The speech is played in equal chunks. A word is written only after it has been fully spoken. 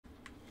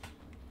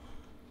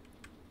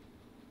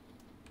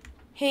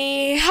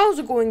Hey, how's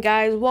it going,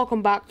 guys?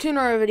 Welcome back to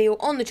another video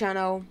on the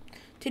channel.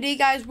 Today,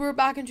 guys, we're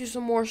back into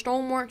some more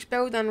Stormworks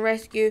build and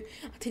rescue.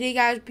 Today,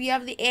 guys, we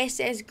have the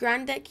SS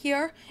Grandic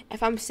here.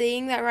 If I'm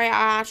saying that right,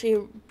 I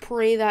actually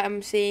pray that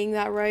I'm saying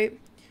that right.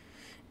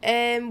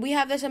 We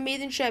have this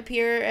amazing ship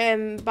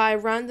here by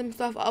Random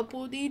Stuff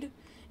Uploaded.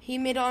 He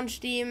made it on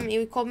Steam,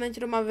 he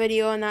commented on my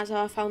video, and that's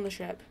how I found the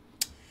ship.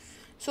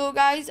 So,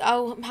 guys,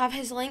 I'll have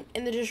his link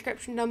in the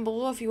description down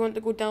below if you want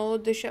to go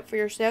download the ship for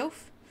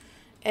yourself.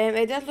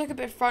 It does look a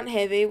bit front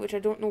heavy, which I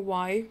don't know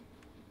why.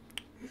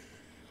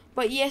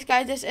 But yes,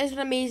 guys, this is an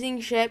amazing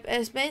ship.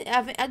 It's meant,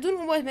 I don't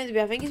know what it's meant to be.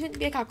 I think it's meant to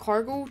be like a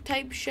cargo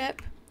type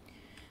ship.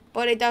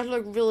 But it does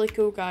look really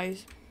cool,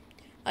 guys.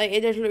 Like, it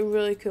does look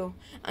really cool.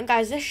 And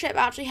guys, this ship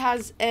actually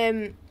has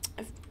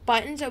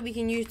buttons that we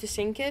can use to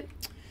sink it.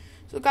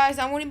 So guys,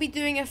 I'm going to be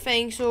doing a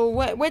thing. So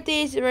what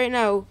day is it right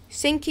now?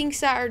 Sinking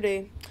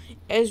Saturday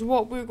is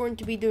what we're going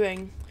to be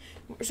doing.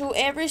 So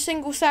every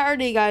single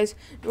Saturday, guys,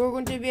 we're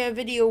going to be a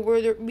video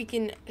where we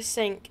can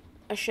sink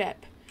a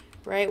ship,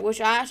 right?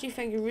 Which I actually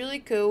think is really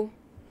cool.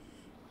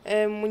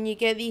 When you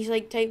get these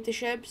like type of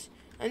ships,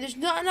 and there's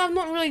nothing I've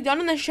not really done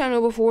on this channel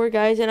before,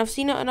 guys, and I've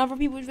seen it in other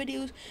people's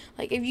videos.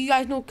 Like if you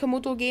guys know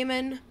Komodo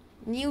Gaming,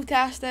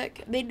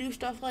 Neotastic, they do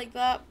stuff like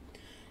that.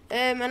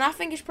 And I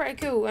think it's pretty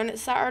cool, and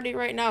it's Saturday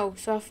right now,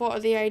 so I thought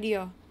of the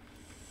idea.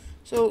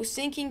 So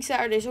sinking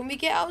Saturday. So when we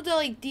get out to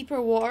like deeper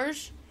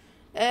waters,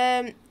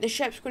 the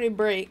ship's going to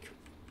break.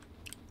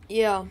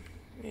 Yeah.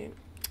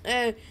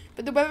 But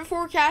the weather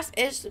forecast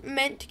is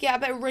meant to get a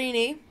bit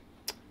rainy.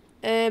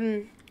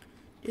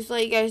 Just to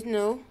let you guys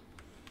know.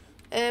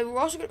 We're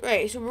also gonna,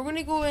 right, so we're going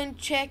to go and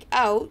check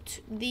out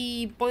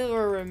the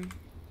boiler room,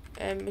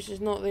 which is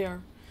not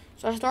there.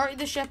 So I started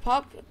the ship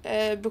up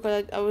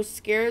because I was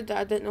scared that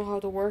I didn't know how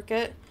to work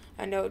it.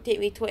 And it would take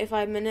me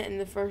 25 minutes in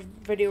the first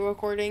video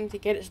recording to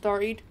get it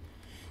started.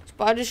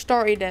 But I just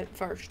started it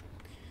first.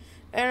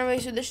 Anyway,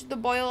 so this is the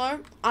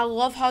boiler. I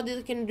love how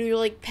they can do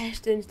like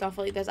piston stuff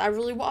like this. I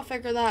really want to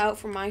figure that out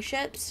for my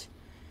ships.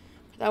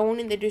 I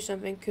wanted to do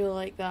something cool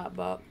like that,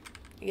 but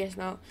I guess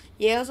not.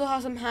 Yeah, also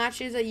have some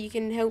hatches that you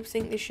can help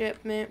sink the ship,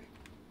 mate.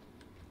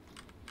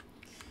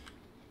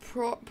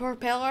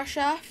 Propeller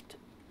shaft.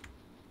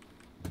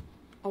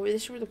 Oh wait,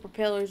 this is where the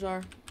propellers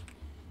are.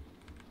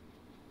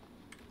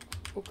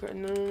 Okay,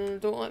 no,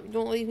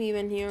 don't leave me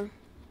in here.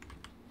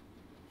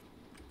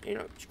 You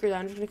know, screw that.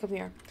 I'm just gonna come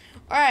here.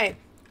 All right.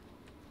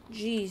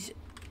 Jeez,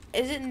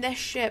 isn't this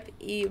ship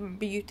a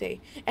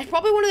beauty? It's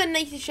probably one of the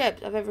nicest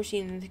ships I've ever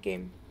seen in the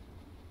game.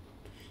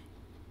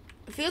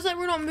 It feels like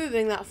we're not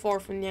moving that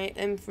far from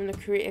the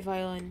creative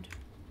island.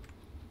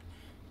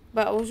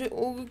 But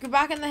we'll go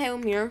back in the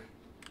helm here.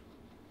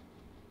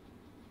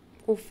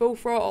 Go full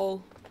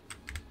throttle.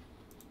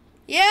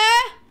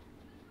 Yeah.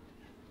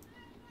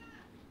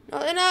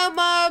 Nothing now,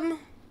 Mum.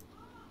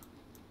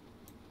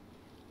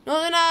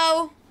 Nothing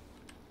now.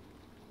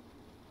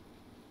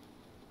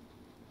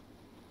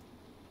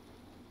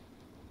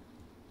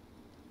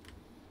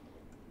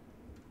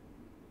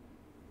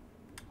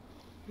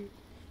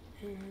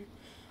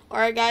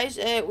 Alright, guys,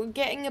 we're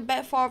getting a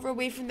bit farther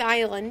away from the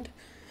island.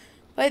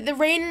 Like, the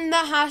rain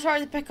that has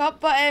started to pick up,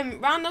 but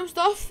random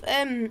stuff,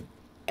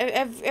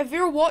 if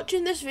you're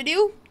watching this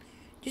video,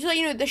 just so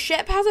you know, the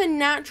ship has a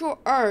natural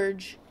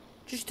urge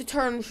just to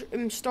turn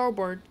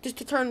starboard, just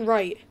to turn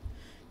right.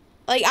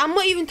 Like, I'm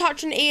not even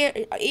touching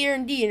A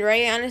and D,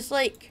 right? And it's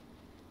like,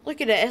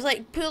 look at it, it's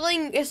like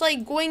pulling, it's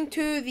like going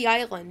to the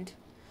island.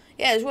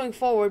 Yeah, it's going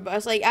forward, but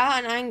it's like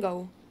at an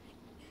angle,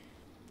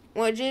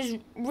 which is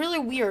really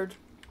weird.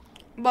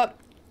 But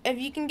if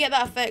you can get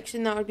that fixed,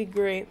 then that would be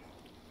great.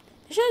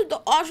 This is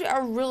actually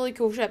a really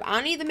cool ship.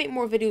 I need to make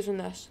more videos on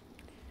this.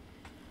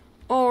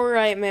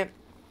 Alright, mate.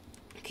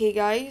 Okay,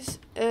 guys.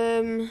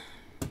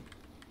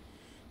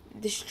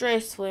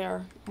 Distress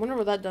flare. Wonder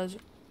what that does.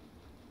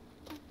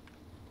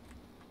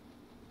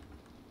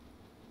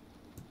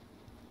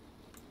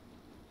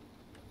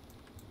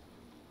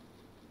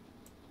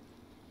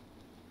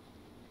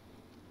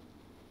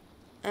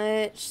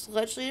 It's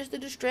literally just a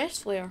distress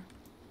flare.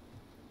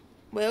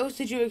 What else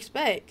did you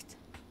expect?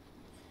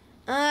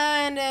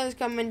 And it's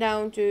coming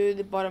down to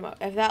the bottom.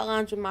 If that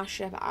lands with my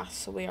ship, I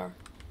swear.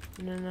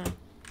 No.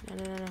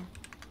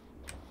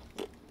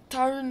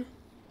 Turn.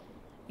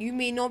 You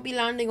may not be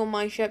landing on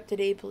my ship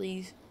today,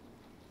 please.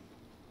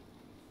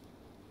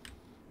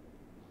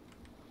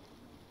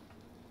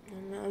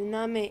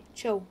 No, mate.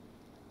 Chill.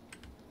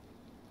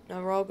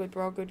 No, we're all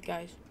good,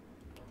 guys.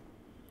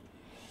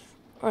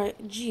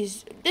 Alright,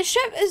 jeez. This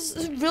ship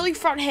is really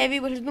front heavy,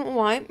 which I don't know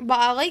why, but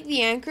I like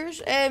the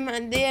anchors.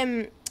 And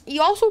then he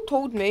also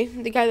told me,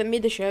 the guy that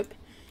made the ship,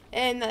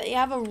 that you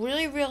have a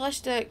really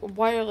realistic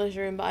wireless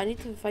room, but I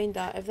need to find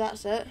that. If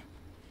that's it.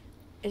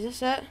 Is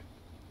this it?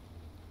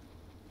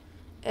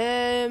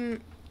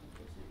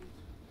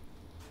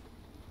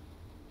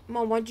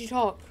 Mom, why'd you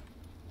talk?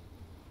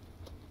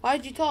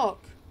 Why'd you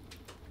talk?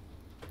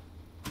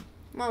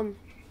 Mom.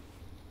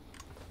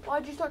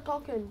 Why'd you start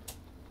talking?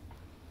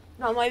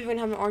 No, I'm not even gonna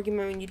have an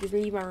argument when you just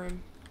leave my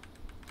room.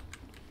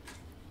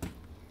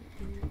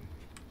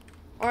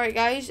 Alright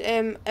guys,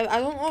 I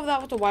don't know if that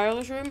was the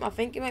wireless room. I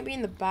think it might be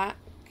in the back.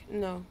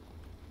 No.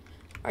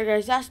 Alright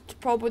guys, that's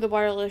probably the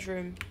wireless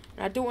room.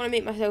 And I don't want to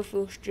make myself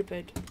feel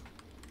stupid.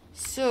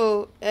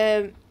 So,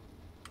 I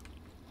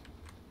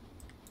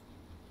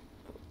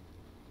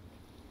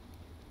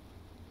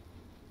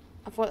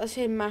thought I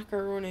said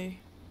macaroni.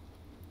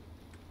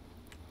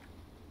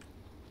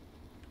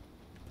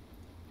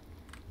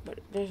 But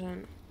it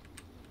doesn't.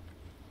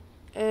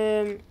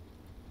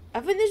 I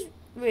think this,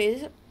 wait,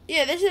 is it?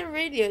 Yeah, this is a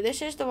radio.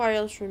 This is the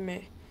wireless room,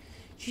 mate.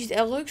 Jeez,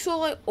 it looks so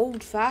like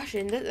old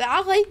fashioned.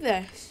 I like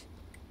this.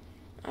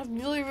 That's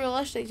really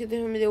realistic to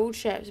some of the old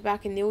ships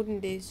back in the olden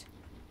days.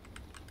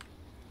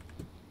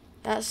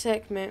 That's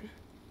sick, mate.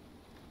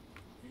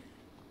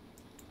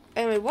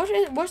 Anyway,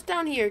 what's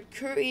down here?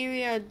 Crew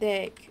area,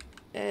 deck,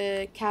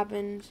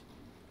 cabins.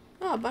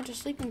 Oh, a bunch of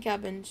sleeping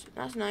cabins.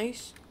 That's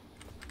nice.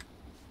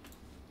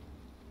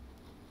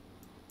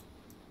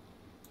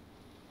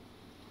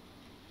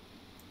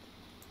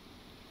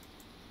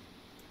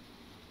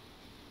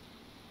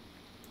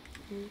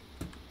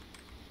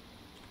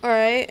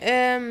 Alright,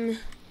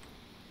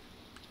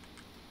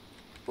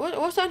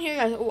 what's down here,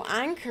 guys? Oh,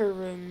 anchor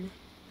room.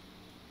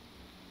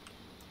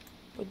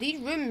 But these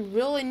rooms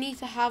really need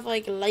to have,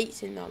 like,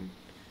 lights in them.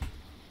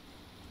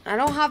 I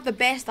don't have the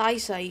best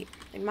eyesight.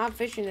 Like, my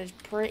vision is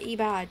pretty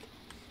bad.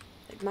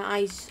 Like, my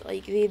eyes,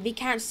 like, they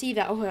can't see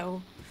that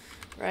well.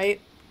 Right?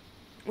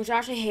 Which I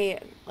actually hate.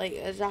 Like,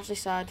 it's actually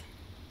sad.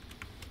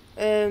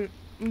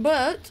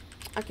 But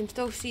I can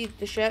still see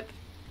the ship.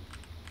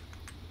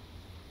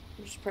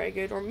 Which is pretty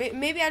good. Or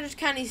maybe I just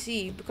can't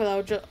see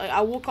because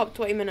I woke up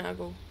 20 minutes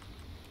ago.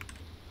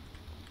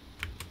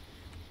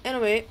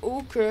 Anyway,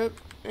 oh crap.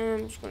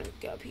 I'm just gonna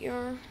get up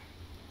here.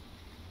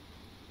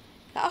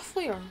 Is that a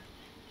flare?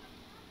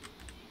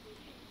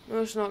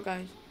 No, it's not,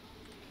 guys.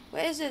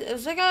 What is it?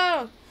 It's like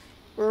a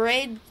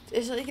red.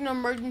 It's like an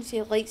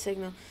emergency light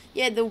signal.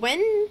 Yeah, the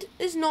wind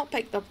is not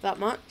picked up that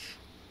much,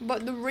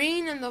 but the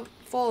rain and the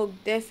fog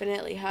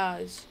definitely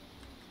has.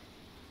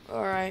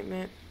 Alright,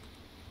 mate.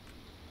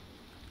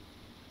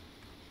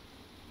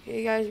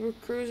 Okay, guys, we're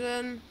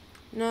cruising.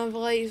 Nav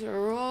lights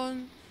are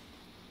on.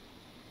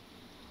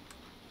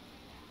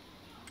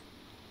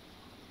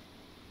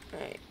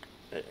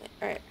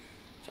 Alright.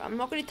 So I'm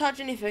not going to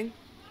touch anything.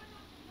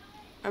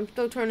 I'm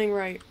still turning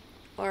right.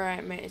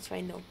 Alright, mate, it's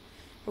fine though.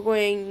 We're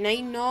going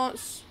 9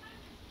 knots.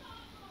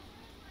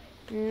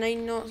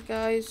 9 knots,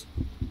 guys.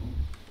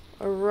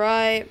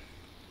 Alright.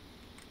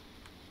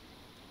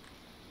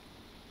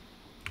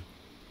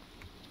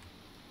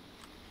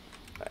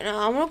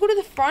 Now I'm gonna go to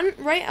the front,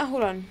 right?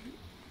 Hold on.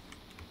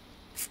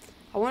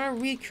 I want to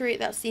recreate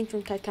that scene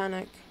from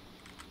Titanic.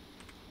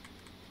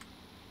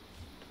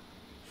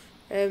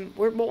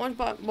 What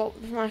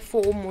was my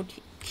photo mode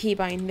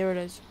keybind? There it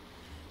is.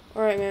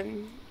 Alright,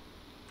 man.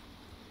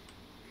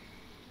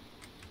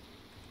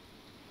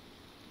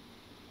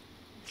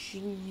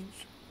 Jeez.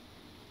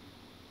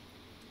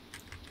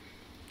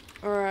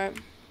 Alright.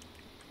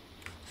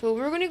 So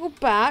we're gonna go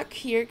back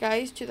here,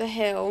 guys, to the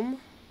helm.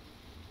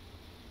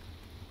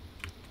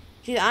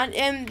 Jeez,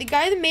 and the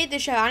guy that made the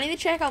ship, I need to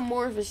check out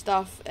more of his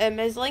stuff.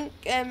 His link,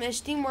 his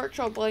Steam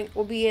Workshop link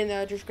will be in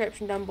the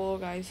description down below,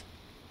 guys.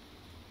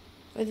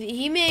 But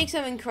he makes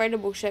some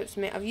incredible ships,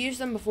 mate. I've used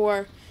them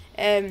before.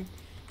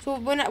 So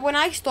when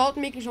I stopped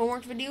making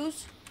Stormworks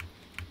videos,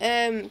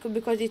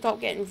 because they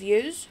stopped getting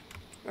views,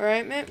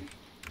 alright, mate.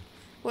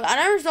 Well, I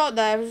never thought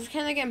that. It was just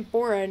kind of getting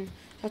boring.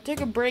 So I took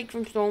a break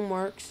from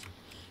Stormworks,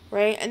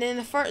 right? And then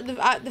the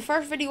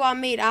first video I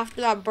made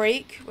after that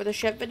break was a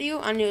ship video,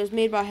 and it was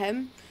made by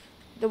him.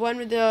 The one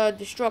with the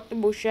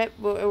destructible ship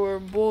where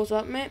it blows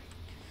up, mate.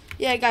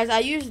 Yeah, guys, I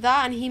used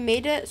that and he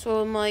made it,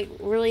 so I'm like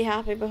really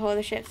happy with all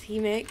the ships he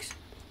makes.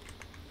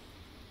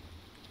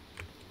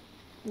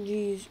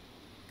 Jeez.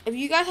 If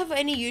you guys have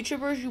any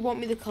YouTubers you want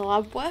me to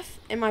collab with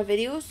in my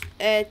videos,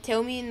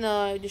 tell me in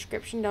the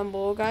description down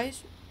below,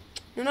 guys.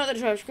 No, not the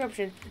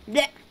description.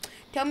 Blech.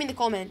 Tell me in the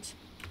comments,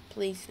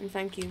 please, and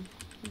thank you.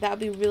 That'll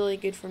be really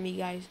good for me,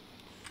 guys.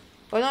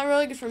 Well, not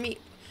really good for me.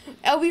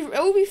 It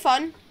will be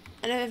fun.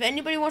 And if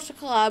anybody wants to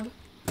collab,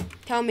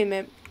 tell me,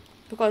 mate.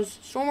 Because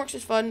Stormworks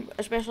is fun,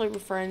 especially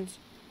with friends.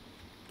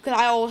 Because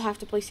I always have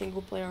to play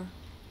single player.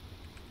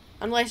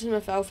 Unless it's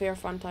with Alfie or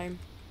Fun Time.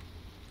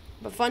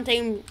 But Fun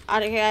Time, I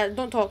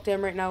don't talk to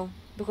him right now.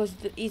 Because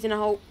he's in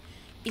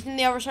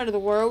the other side of the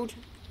world.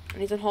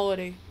 And he's on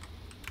holiday.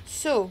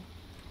 So,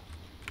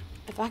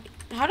 how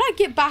do I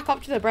get back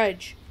up to the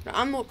bridge? No,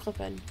 I'm not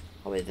clipping.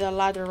 Oh wait, there's a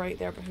ladder right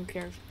there, but who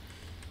cares?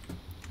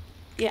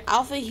 Yeah,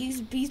 Alpha,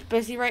 he's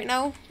busy right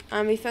now.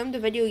 We filmed a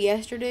video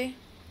yesterday.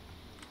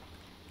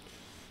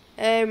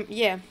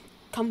 Yeah,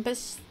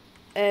 compass,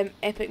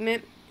 epic,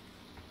 mate.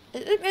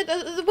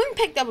 The wind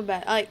picked up a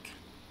bit. Like,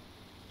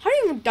 I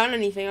haven't even done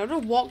anything. I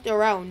just walked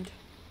around.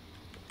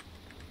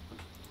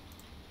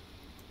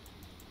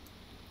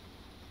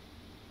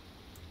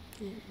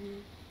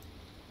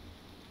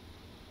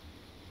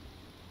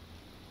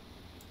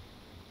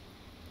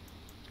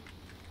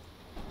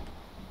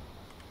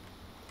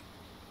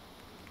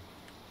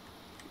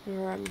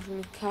 Alright, I'm just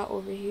gonna cut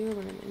over here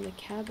when I'm in the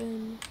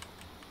cabin.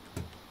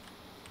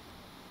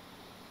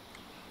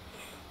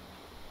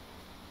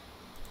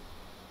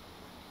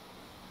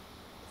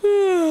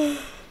 Oh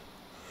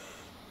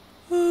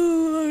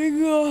my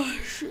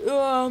gosh.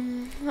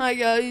 Hi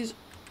guys.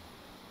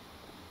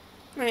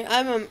 Right,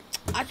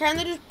 I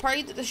kinda just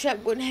prayed that the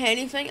ship wouldn't hit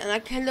anything, and I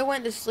kinda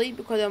went to sleep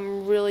because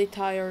I'm really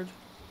tired.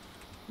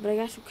 But I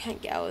guess we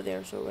can't get out of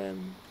there, so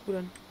hold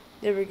on.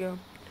 There we go.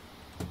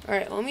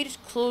 Alright, let me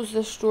just close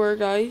this door,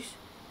 guys.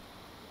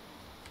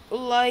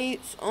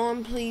 Lights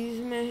on, please,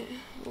 mate.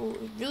 Oh,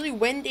 it's really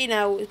windy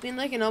now. It's been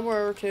like an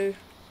hour or two.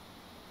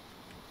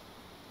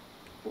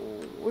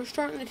 Oh, we're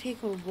starting to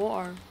take on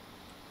water.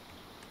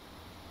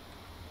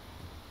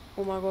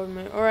 Oh my god,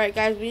 mate. Alright,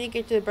 guys, we need to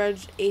get to the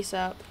bridge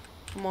ASAP.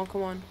 Come on,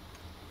 come on.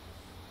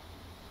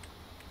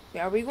 Wait,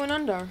 are we going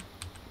under?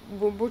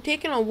 We're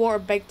taking on water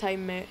big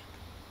time, mate.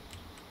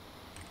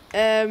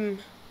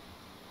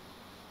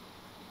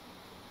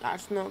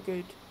 That's not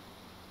good.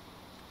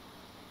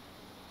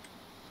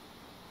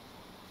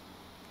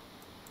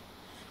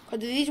 Cause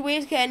do these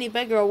waves get any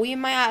bigger, we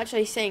might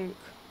actually sink.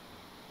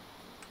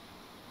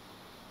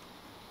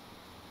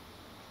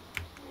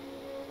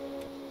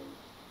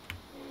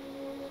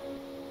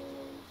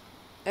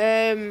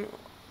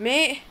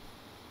 Mate.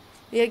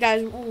 Yeah,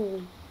 guys.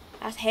 Ooh,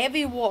 that's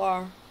heavy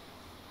water.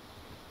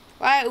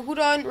 Right, hold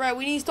on. Right,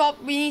 we need to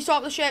stop. We need to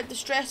stop the ship.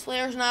 Distress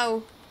flares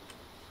now.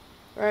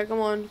 Right, come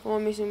on,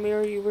 Mason. Where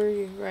are you? Where are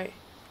you? Right.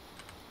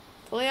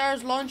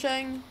 Flares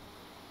launching.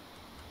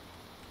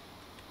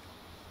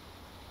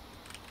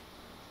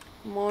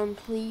 Come on,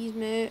 please,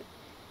 mate.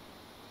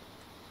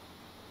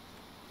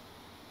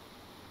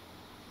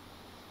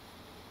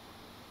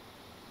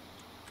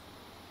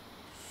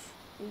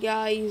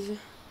 Guys.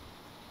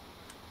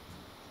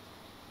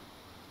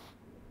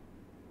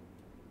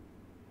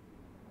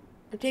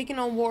 We're taking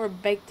on water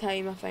big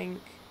time, I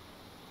think.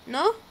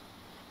 No?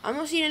 I'm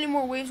not seeing any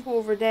more waves go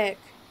over deck.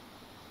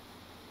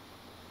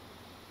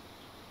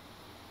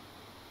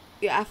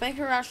 Yeah, I think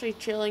we're actually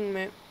chilling,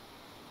 mate.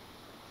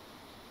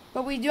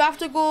 But we do have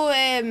to go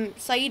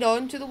side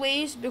on to the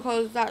waves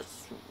because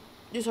that's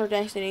just our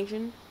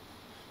destination.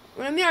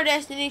 When I mean our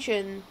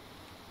destination,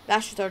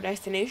 that's just our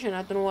destination.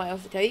 I don't know what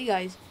else to tell you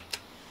guys.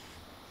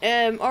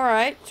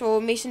 Alright, so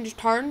Mason, just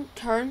turn.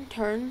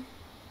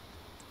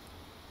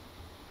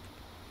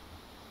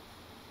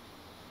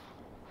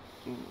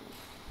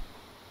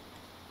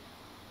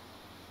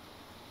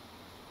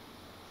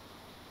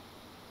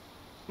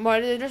 Why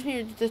does it just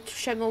mean the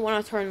ship don't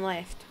want to turn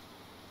left?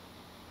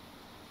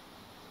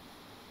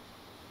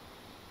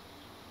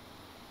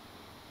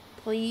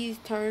 Please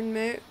turn,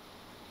 mate.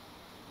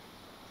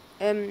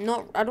 I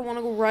don't want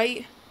to go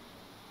right.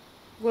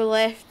 Go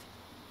left.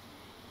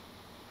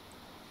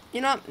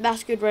 You know,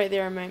 that's good right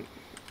there, mate.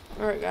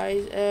 Alright,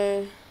 guys,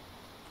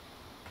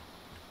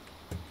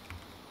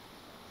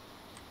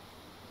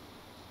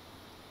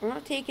 we're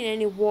not taking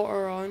any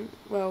water on.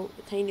 Well,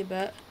 a tiny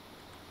bit.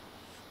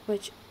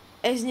 Which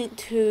isn't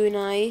too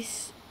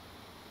nice.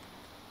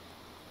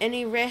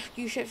 Any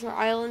rescue ships or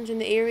islands in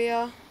the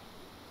area?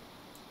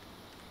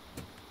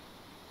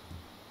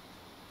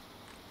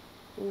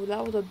 Oh,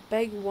 that was a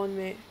big one,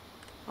 mate.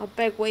 A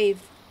big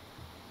wave.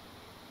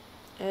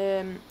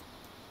 I'm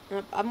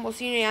not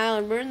seeing any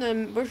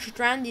island. We're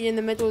stranded in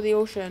the middle of the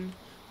ocean.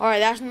 Alright,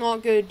 that's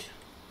not good.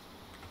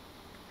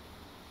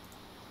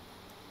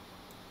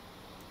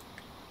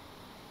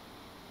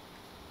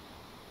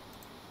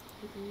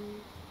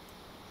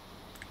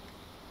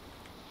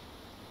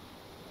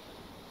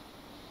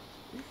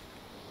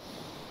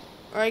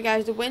 Alright,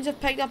 guys, the winds have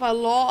picked up a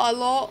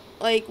lot.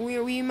 Like,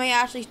 we might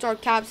actually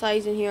start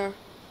capsizing here.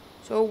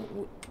 So,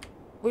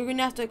 we're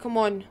gonna have to, come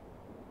on.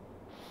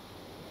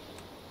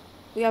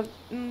 We have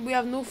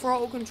no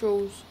throttle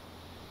controls.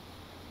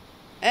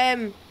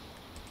 I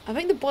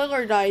think the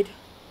boiler died.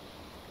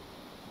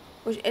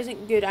 Which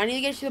isn't good. I need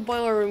to get to the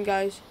boiler room,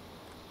 guys.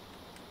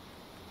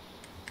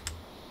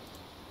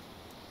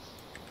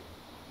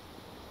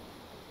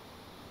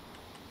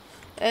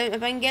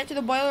 If I can get to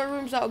the boiler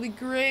rooms, that would be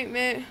great,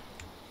 mate.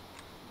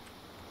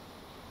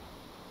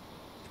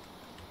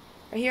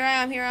 Here I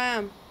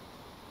am.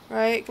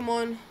 Right, come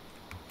on.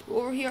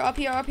 Over here, up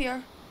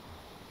here.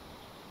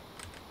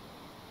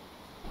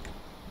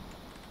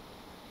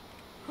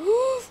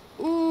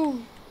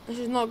 Ooh, this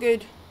is not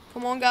good.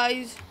 Come on,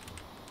 guys.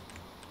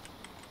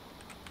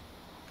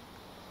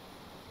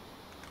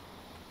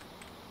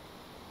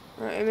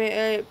 Right,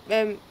 mate,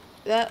 right,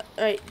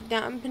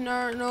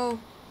 dampener, no.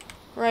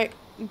 Right,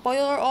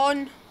 boiler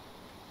on.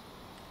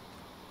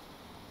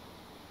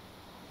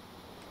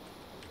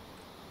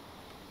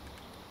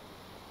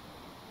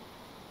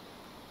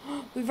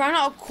 We ran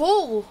out of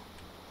coal.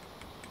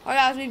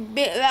 Alright,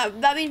 guys,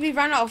 that means we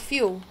ran out of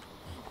fuel.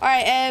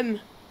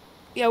 Alright,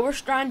 yeah, we're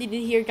stranded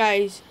in here,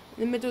 guys,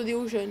 in the middle of the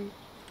ocean.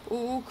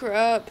 Oh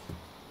crap!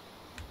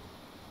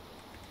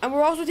 And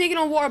we're also taking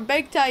on water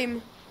big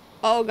time.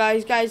 Oh,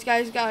 guys.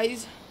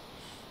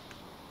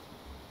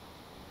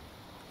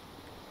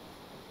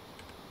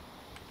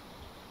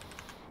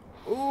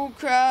 Oh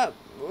crap!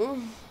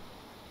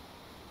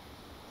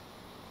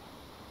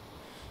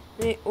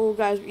 Oh,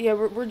 guys, yeah,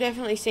 we're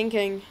definitely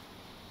sinking.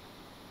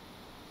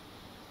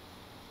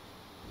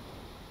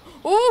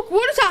 Oh,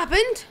 what has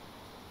happened?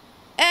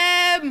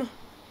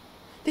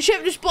 The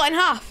ship just split in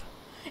half.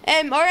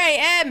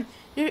 Alright,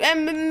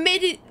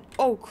 made it.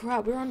 Oh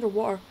crap, we're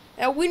underwater.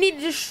 We need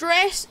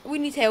distress. We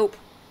need help.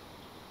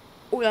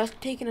 Oh, that's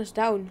taking us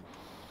down.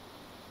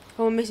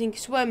 Come on, missing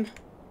swim.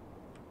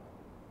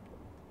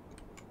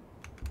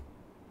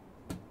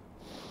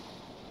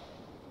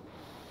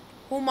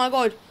 Oh my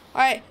god.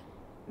 Alright,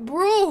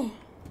 bro.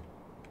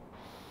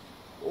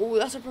 Oh,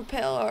 that's a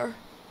propeller.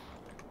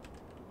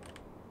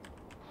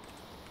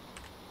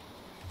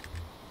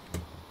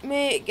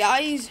 Mate,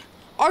 guys,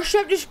 our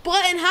ship just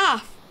split in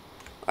half.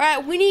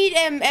 Alright, we need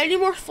any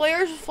more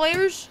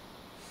flares?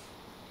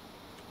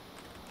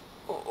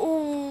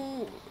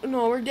 Oh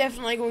no, we're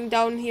definitely going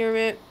down here,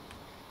 mate.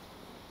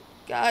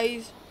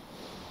 Guys.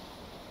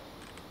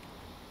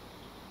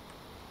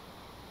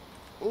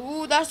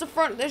 Oh, that's the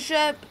front of the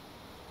ship.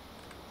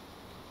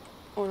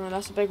 Oh no,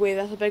 that's a big wave,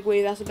 that's a big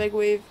wave, that's a big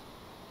wave.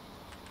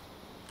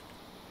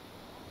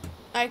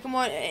 Alright, come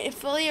on,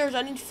 flares,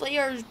 I need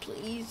flares,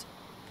 please.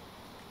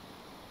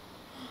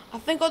 I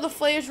think all the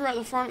flares were at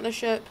the front of the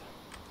ship.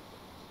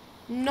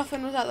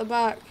 Nothing was at the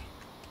back.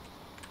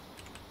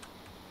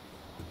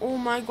 Oh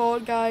my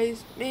god,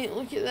 guys. Mate,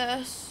 look at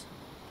this.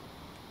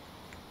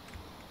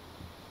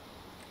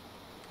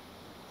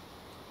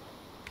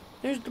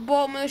 There's the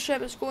bottom of the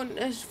ship. It's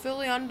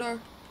fully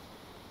under.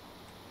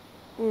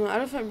 Oh, I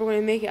don't think we're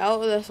going to make it out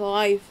of this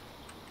alive.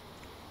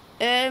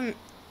 Wait,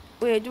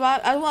 I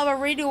don't have a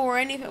radio or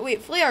anything.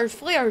 Wait, flares.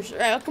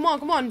 Right, come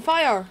on,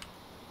 fire.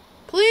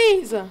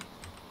 Please.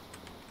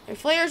 Right,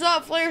 flares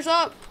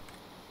up.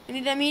 I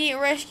need immediate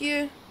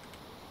rescue.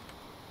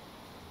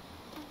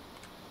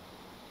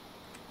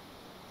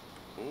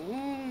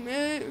 Ooh,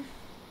 mate.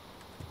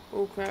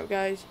 Oh crap,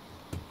 guys.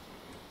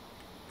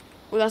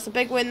 Oh, that's a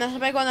big wind,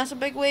 that's a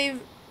big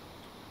wave.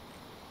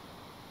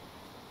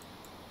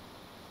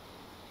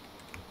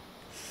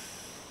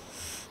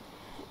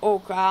 Oh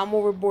crap, I'm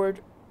overboard.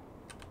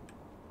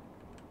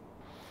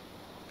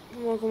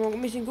 Come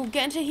on, Mason, go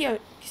get into here.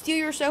 Steal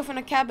yourself in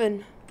a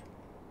cabin.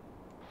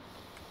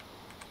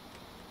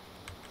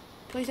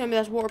 Please tell me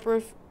that's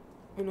waterproof.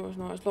 Oh no,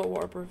 it's not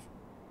waterproof.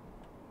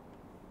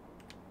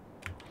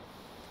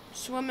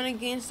 Swimming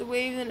against the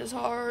waves and it's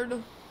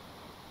hard.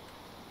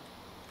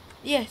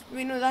 Yes,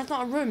 wait, no, that's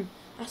not a room.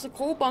 That's a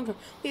coal bunker.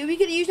 Wait, we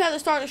could use that to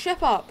start the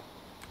ship up.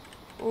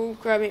 Oh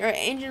crap, mate. Right,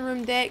 engine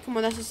room deck. Come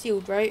on, that's a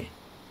sealed, right?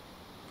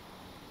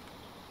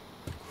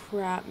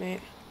 Crap, mate.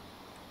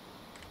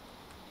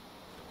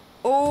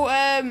 Oh,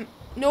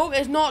 no,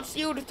 it's not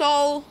sealed at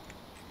all.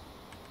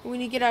 We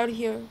need to get out of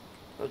here.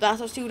 Oh, that's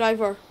not sealed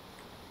either.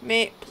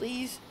 Mate,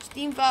 please.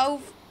 Steam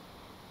valve.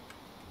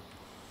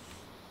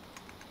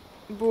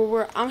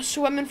 Bro, I'm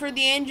swimming for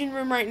the engine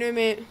room right now,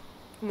 mate.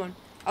 Come on.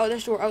 Out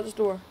this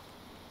door.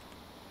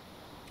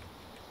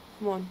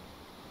 Come on.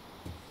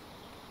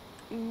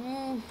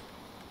 Ooh.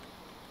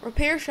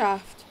 Repair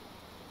shaft.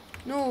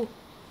 No.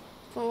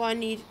 That's all I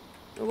need.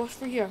 No, what's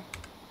for here?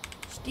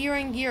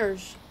 Steering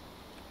gears.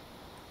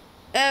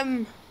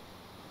 Uh-oh,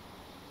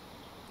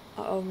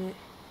 mate.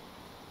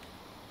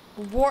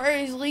 Water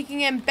is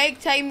leaking in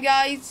big time,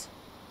 guys.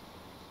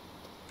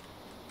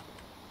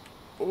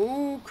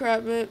 Oh,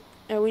 crap, mate.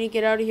 Now we need to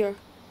get out of here.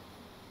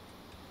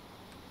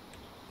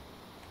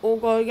 Oh,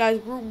 God, guys.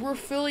 We're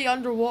fully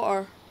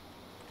underwater.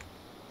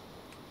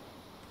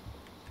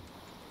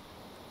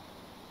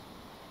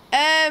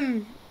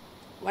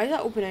 Why is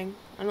that opening?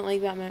 I don't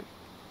like that, mate.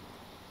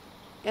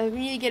 Guys, we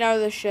need to get out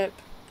of this ship.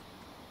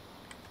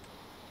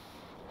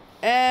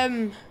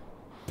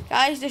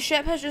 Guys, the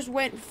ship has just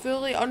went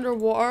fully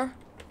underwater.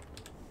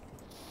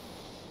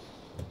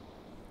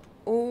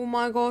 Oh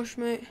my gosh,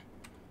 mate.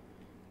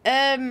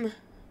 I'm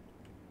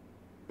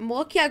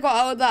lucky I got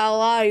out of that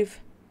alive.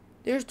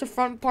 There's the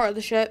front part of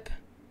the ship.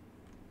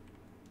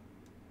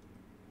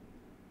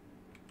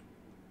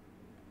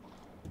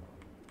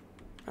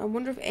 I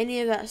wonder if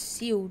any of that's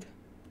sealed.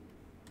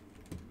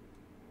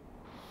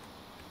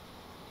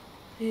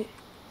 Hey.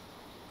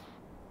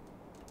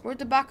 Where'd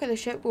the back of the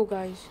ship go,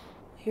 guys?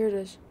 Here it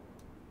is.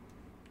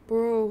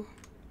 Bro.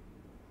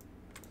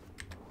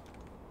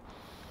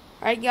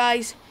 Alright,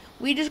 guys.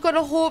 We just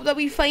gotta hope that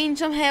we find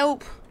some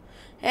help.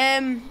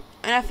 And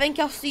I think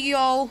I'll see you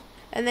all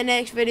in the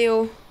next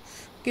video.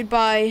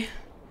 Goodbye.